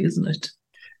 actually, isn't it?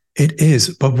 It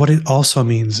is. But what it also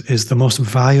means is the most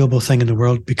valuable thing in the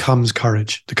world becomes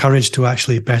courage. The courage to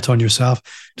actually bet on yourself,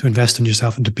 to invest in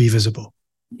yourself, and to be visible.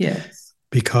 Yes.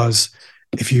 Because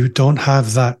if you don't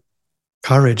have that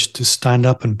courage to stand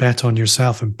up and bet on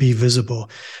yourself and be visible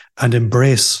and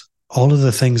embrace all of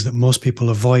the things that most people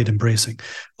avoid embracing,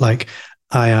 like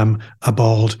I am a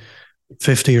bald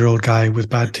 50-year-old guy with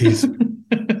bad teeth.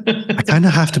 I kind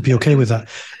of have to be okay with that.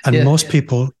 And most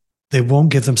people, they won't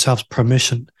give themselves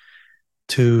permission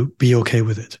to be okay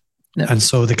with it. No. And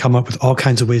so they come up with all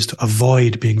kinds of ways to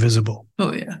avoid being visible.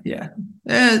 Oh, yeah.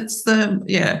 It's, I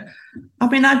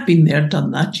mean, I've been there,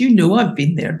 done that. You know, I've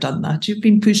been there, done that. You've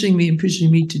been pushing me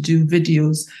to do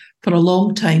videos for a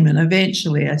long time. And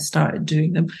eventually I started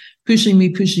doing them, pushing me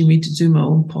to do my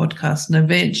own podcast. And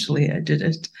eventually I did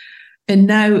it. And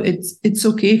now it's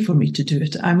okay for me to do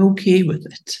it. I'm okay with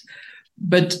it.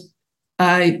 But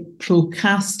I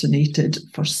procrastinated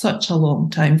for such a long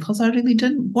time because I really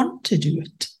didn't want to do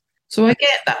it. So I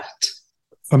get that.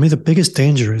 For me, the biggest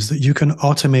danger is that you can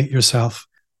automate yourself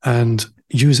and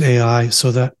use AI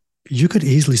so that you could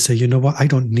easily say, you know what, I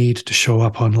don't need to show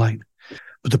up online.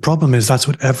 But the problem is that's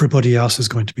what everybody else is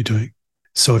going to be doing.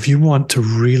 So if you want to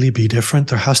really be different,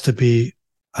 there has to be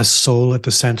a soul at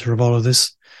the center of all of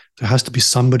this. There has to be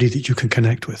somebody that you can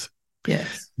connect with.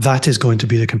 Yes. That is going to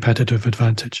be the competitive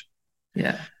advantage.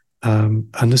 Yeah. And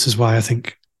this is why I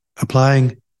think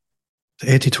applying the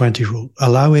 80-20 rule,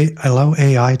 allow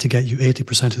AI to get you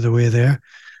 80% of the way there,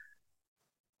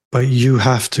 but you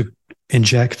have to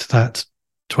inject that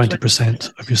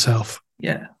 20% of yourself.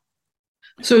 Yeah.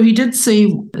 So he did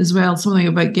say as well something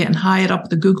about getting higher up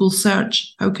the Google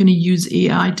search. How can he use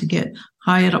AI to get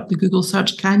higher up the Google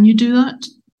search? Can you do that?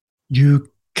 You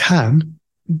can.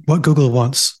 What Google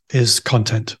wants is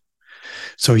content.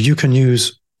 So you can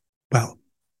use, well,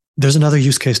 there's another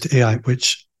use case to AI,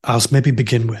 which I'll maybe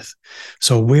begin with.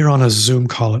 So we're on a Zoom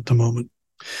call at the moment,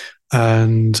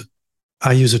 and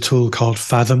I use a tool called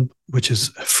Fathom, which is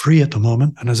free at the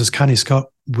moment. And as Canny Scott,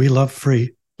 we love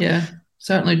free. Yeah,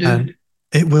 certainly do. And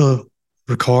it will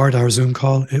record our Zoom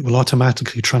call. It will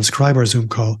automatically transcribe our Zoom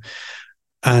call.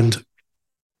 And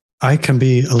I can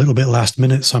be a little bit last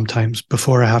minute sometimes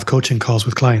before I have coaching calls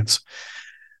with clients.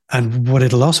 And what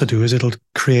it'll also do is it'll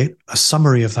create a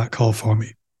summary of that call for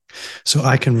me. So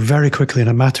I can very quickly, in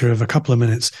a matter of a couple of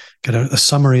minutes, get a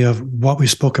summary of what we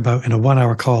spoke about in a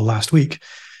 1-hour call last week.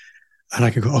 And I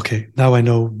can go, okay, now I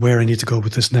know where I need to go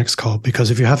with this next call. Because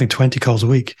if you're having 20 calls a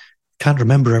week, you can't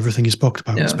remember everything you spoke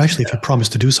about, especially if you promise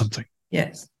to do something.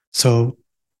 Yes. So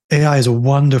AI is a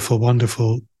wonderful,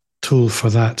 wonderful tool for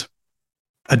that.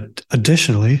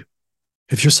 Additionally,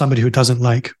 if you're somebody who doesn't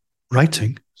like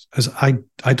writing, as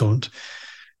I don't,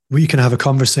 we can have a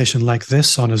conversation like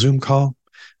this on a Zoom call.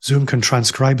 Zoom can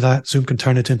transcribe that. Zoom can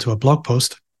turn it into a blog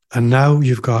post. And now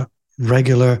you've got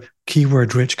regular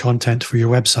keyword-rich content for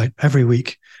your website every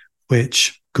week,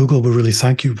 which Google will really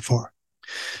thank you for.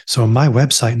 So my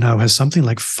website now has something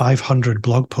like 500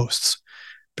 blog posts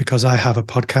because I have a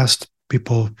podcast.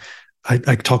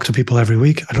 I talk to people every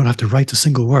week. I don't have to write a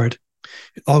single word.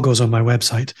 It all goes on my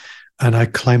website, and I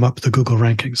climb up the Google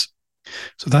rankings.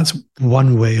 So that's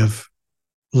one way of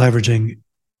leveraging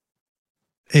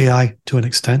AI to an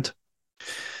extent.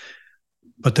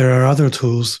 But there are other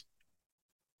tools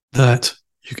that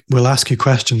will ask you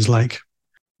questions like,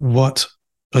 what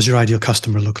does your ideal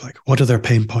customer look like? What are their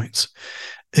pain points?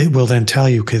 It will then tell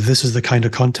you, okay, this is the kind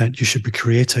of content you should be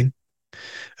creating.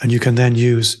 And you can then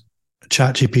use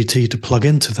ChatGPT to plug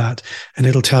into that, and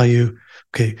it'll tell you,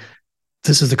 okay,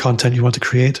 this is the content you want to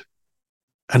create.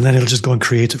 And then it'll just go and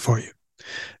create it for you.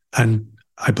 And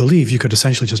I believe you could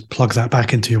essentially just plug that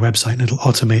back into your website and it'll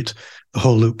automate the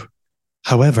whole loop.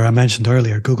 However, I mentioned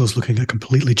earlier, Google's looking at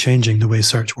completely changing the way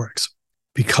search works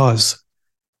because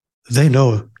they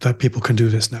know that people can do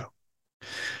this now.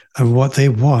 And what they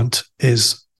want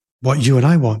is what you and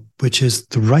I want, which is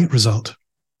the right result.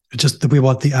 It's just that we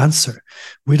want the answer.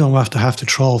 We don't have to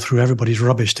trawl through everybody's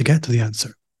rubbish to get to the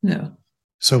answer. No.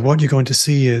 So what you're going to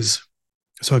see is,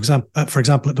 for example,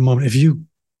 at the moment, if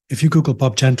you Google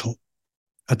Bob Gentle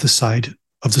at the side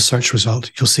of the search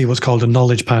result, you'll see what's called a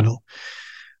knowledge panel,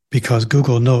 because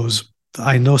Google knows that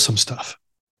I know some stuff.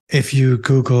 If you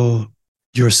Google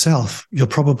yourself, you'll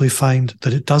probably find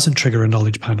that it doesn't trigger a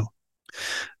knowledge panel.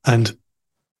 And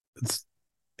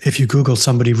if you Google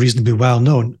somebody reasonably well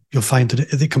known, you'll find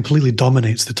that it completely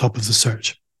dominates the top of the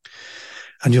search.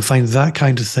 And you'll find that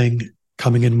kind of thing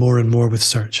coming in more and more with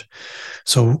search.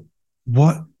 So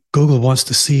what Google wants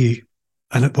to see,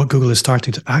 and what Google is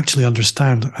starting to actually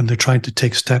understand, and they're trying to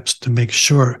take steps to make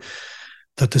sure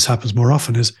that this happens more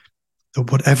often, is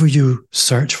that whatever you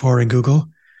search for in Google,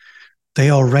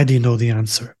 they already know the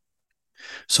answer.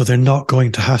 So they're not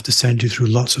going to have to send you through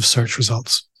lots of search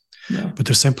results, but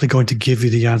they're simply going to give you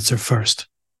the answer first.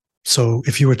 So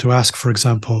if you were to ask, for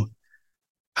example,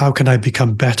 how can I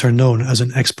become better known as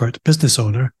an expert business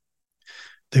owner?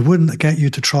 They wouldn't get you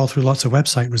to trawl through lots of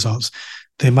website results.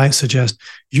 They might suggest,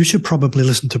 you should probably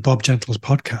listen to Bob Gentle's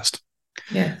podcast.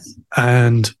 Yes.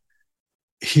 And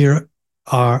here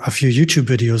are a few YouTube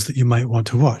videos that you might want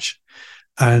to watch.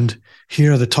 And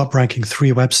here are the top ranking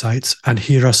 3 websites. And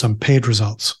here are some paid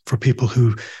results for people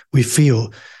who we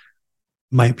feel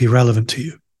might be relevant to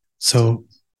you. So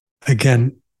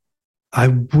again, I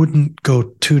wouldn't go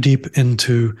too deep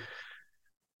into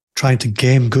trying to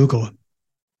game Google.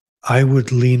 I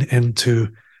would lean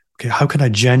into, okay, how can I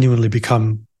genuinely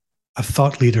become a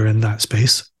thought leader in that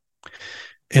space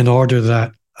in order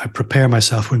that I prepare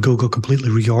myself when Google completely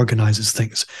reorganizes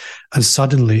things, and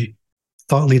suddenly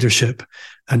thought leadership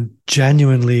and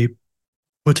genuinely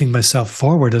putting myself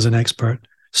forward as an expert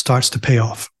starts to pay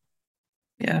off.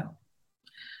 Yeah.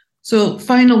 So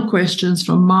final questions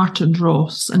from Martin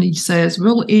Ross, and he says,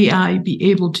 will AI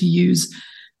be able to use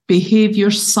behavior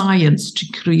science to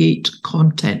create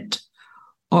content,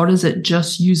 or is it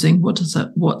just using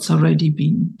what's already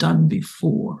been done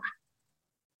before?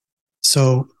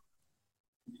 So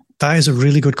that is a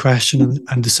really good question,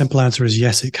 and the simple answer is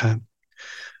yes, it can.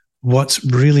 What's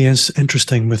really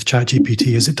interesting with ChatGPT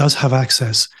is it does have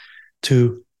access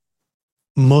to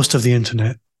most of the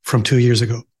internet from 2 years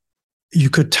ago. You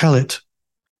could tell it,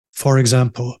 for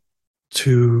example,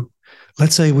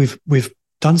 let's say we've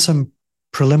done some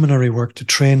preliminary work to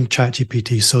train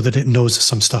ChatGPT so that it knows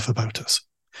some stuff about us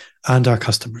and our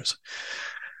customers.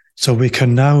 So we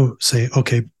can now say,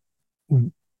 okay,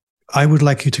 I would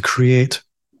like you to create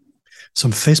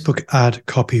some Facebook ad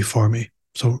copy for me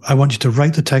So I want you to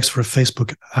write the text for a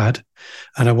Facebook ad,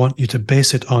 and I want you to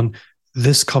base it on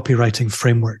this copywriting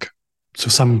framework. So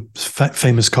some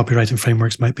famous copywriting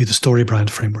frameworks might be the StoryBrand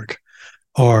framework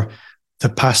or the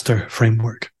Pastor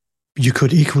framework. You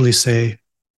could equally say,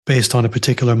 based on a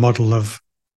particular model of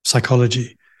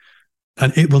psychology,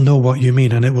 and it will know what you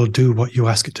mean and it will do what you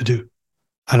ask it to do.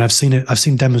 And I've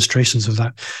seen demonstrations of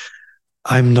that.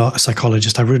 I'm not a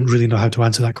psychologist. I wouldn't really know how to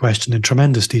answer that question in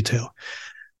tremendous detail,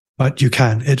 but you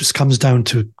can. It just comes down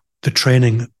to the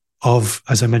training of,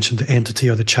 as I mentioned, the entity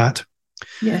or the chat.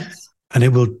 Yes. And it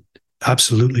will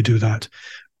absolutely do that.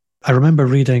 I remember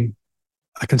reading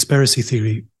a conspiracy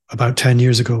theory about 10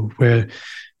 years ago where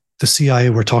the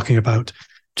CIA were talking about,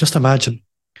 just imagine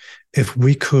if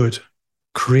we could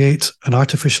create an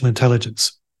artificial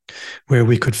intelligence where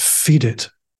we could feed it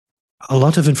a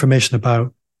lot of information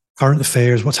about current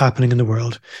affairs, what's happening in the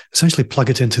world, essentially plug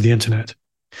it into the internet,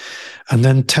 and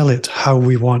then tell it how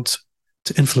we want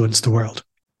to influence the world.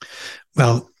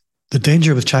 Well, the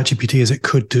danger with ChatGPT is it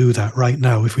could do that right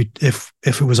now if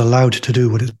it was allowed to do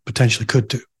what it potentially could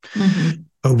do. Mm-hmm.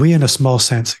 But we, in a small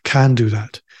sense, can do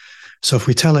that. So if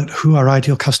we tell it who our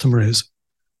ideal customer is,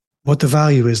 what the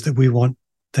value is that we want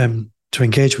them to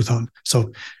engage with on.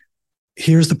 So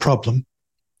here's the problem.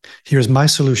 Here's my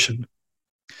solution.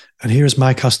 And here's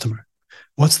my customer.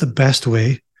 What's the best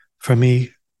way for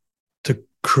me to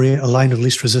create a line of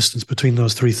least resistance between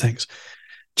those three things?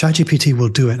 ChatGPT will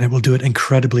do it, and it will do it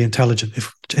incredibly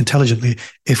intelligently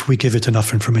if we give it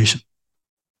enough information.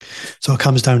 So it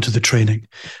comes down to the training.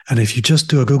 And if you just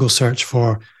do a Google search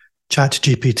for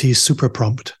ChatGPT super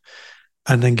prompt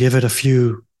and then give it a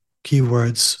few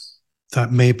keywords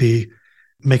that maybe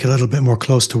make it a little bit more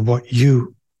close to what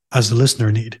you as the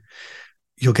listener need,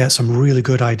 you'll get some really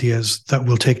good ideas that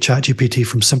will take ChatGPT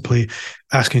from simply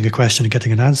asking a question and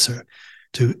getting an answer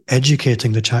to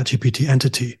educating the ChatGPT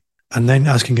entity and then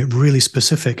asking it really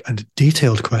specific and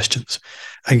detailed questions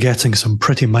and getting some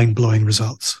pretty mind-blowing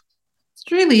results.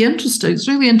 It's really interesting. It's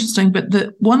really interesting. But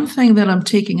the one thing that I'm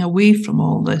taking away from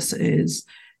all this is,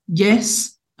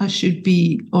 yes, I should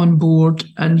be on board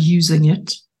and using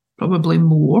it, probably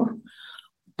more.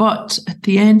 But at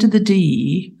the end of the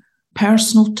day,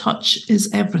 personal touch is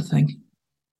everything.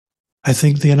 I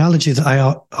think the analogy that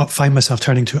I find myself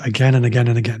turning to again and again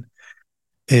and again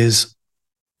is,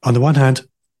 on the one hand,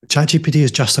 ChatGPT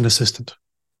is just an assistant.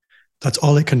 That's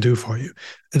all it can do for you.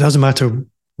 It doesn't matter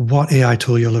what AI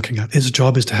tool you're looking at. Its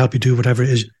job is to help you do whatever it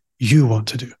is you want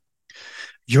to do.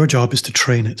 Your job is to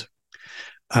train it.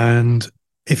 And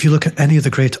if you look at any of the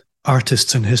great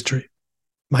artists in history,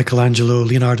 Michelangelo,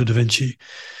 Leonardo da Vinci,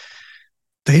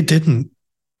 they didn't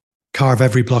carve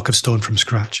every block of stone from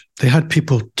scratch. They had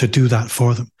people to do that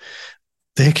for them.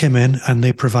 They came in and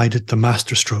they provided the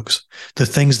master strokes, the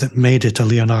things that made it a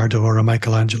Leonardo or a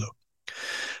Michelangelo.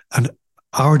 And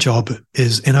our job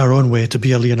is, in our own way, to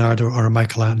be a Leonardo or a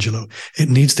Michelangelo. It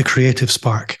needs the creative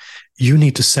spark. You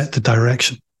need to set the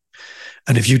direction.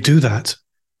 And if you do that,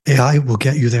 AI will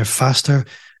get you there faster.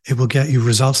 It will get you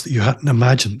results that you hadn't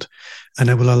imagined. And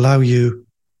it will allow you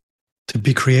to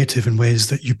be creative in ways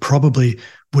that you probably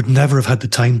would never have had the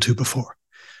time to before.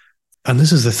 And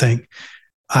this is the thing.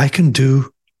 I can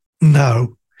do now,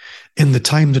 in the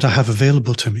time that I have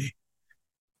available to me,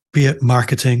 be it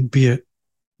marketing, be it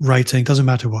writing, doesn't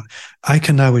matter what, I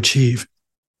can now achieve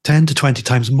 10 to 20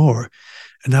 times more.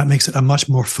 And that makes it a much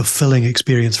more fulfilling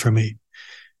experience for me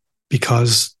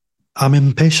because I'm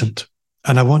impatient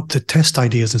and I want to test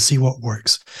ideas and see what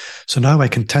works. So now I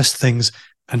can test things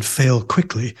and fail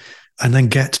quickly and then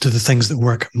get to the things that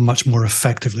work much more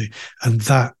effectively. And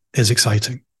that is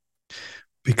exciting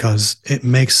because it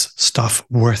makes stuff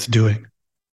worth doing.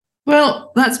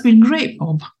 Well, that's been great,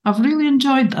 Bob. I've really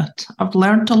enjoyed that. I've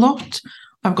learned a lot.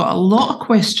 I've got a lot of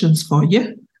questions for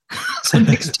you. So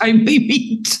next time we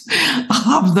meet,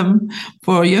 I'll have them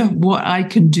for you, what I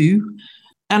can do.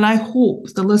 And I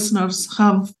hope the listeners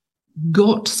have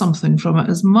got something from it,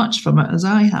 as much from it as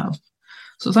I have.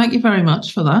 So thank you very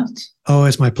much for that. Oh,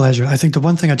 it's my pleasure. I think the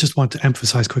one thing I just want to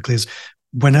emphasize quickly is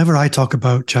whenever I talk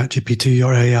about ChatGPT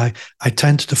or AI, I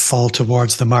tend to fall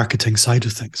towards the marketing side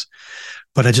of things.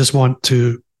 But I just want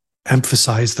to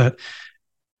emphasize that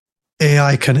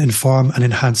AI can inform and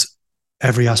enhance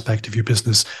every aspect of your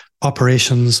business: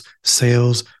 operations,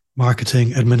 sales,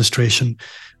 marketing, administration.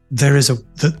 There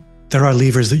are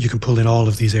levers that you can pull in all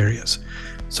of these areas.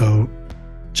 So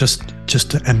just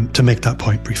to make that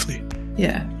point briefly.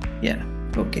 Yeah.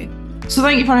 Okay. So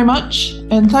thank you very much.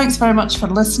 And thanks very much for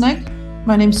listening.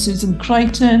 My name's Susan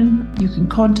Crichton. You can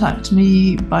contact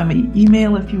me by my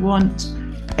email if you want,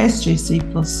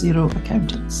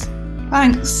 sjc+0accountants.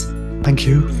 Thanks. Thank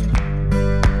you.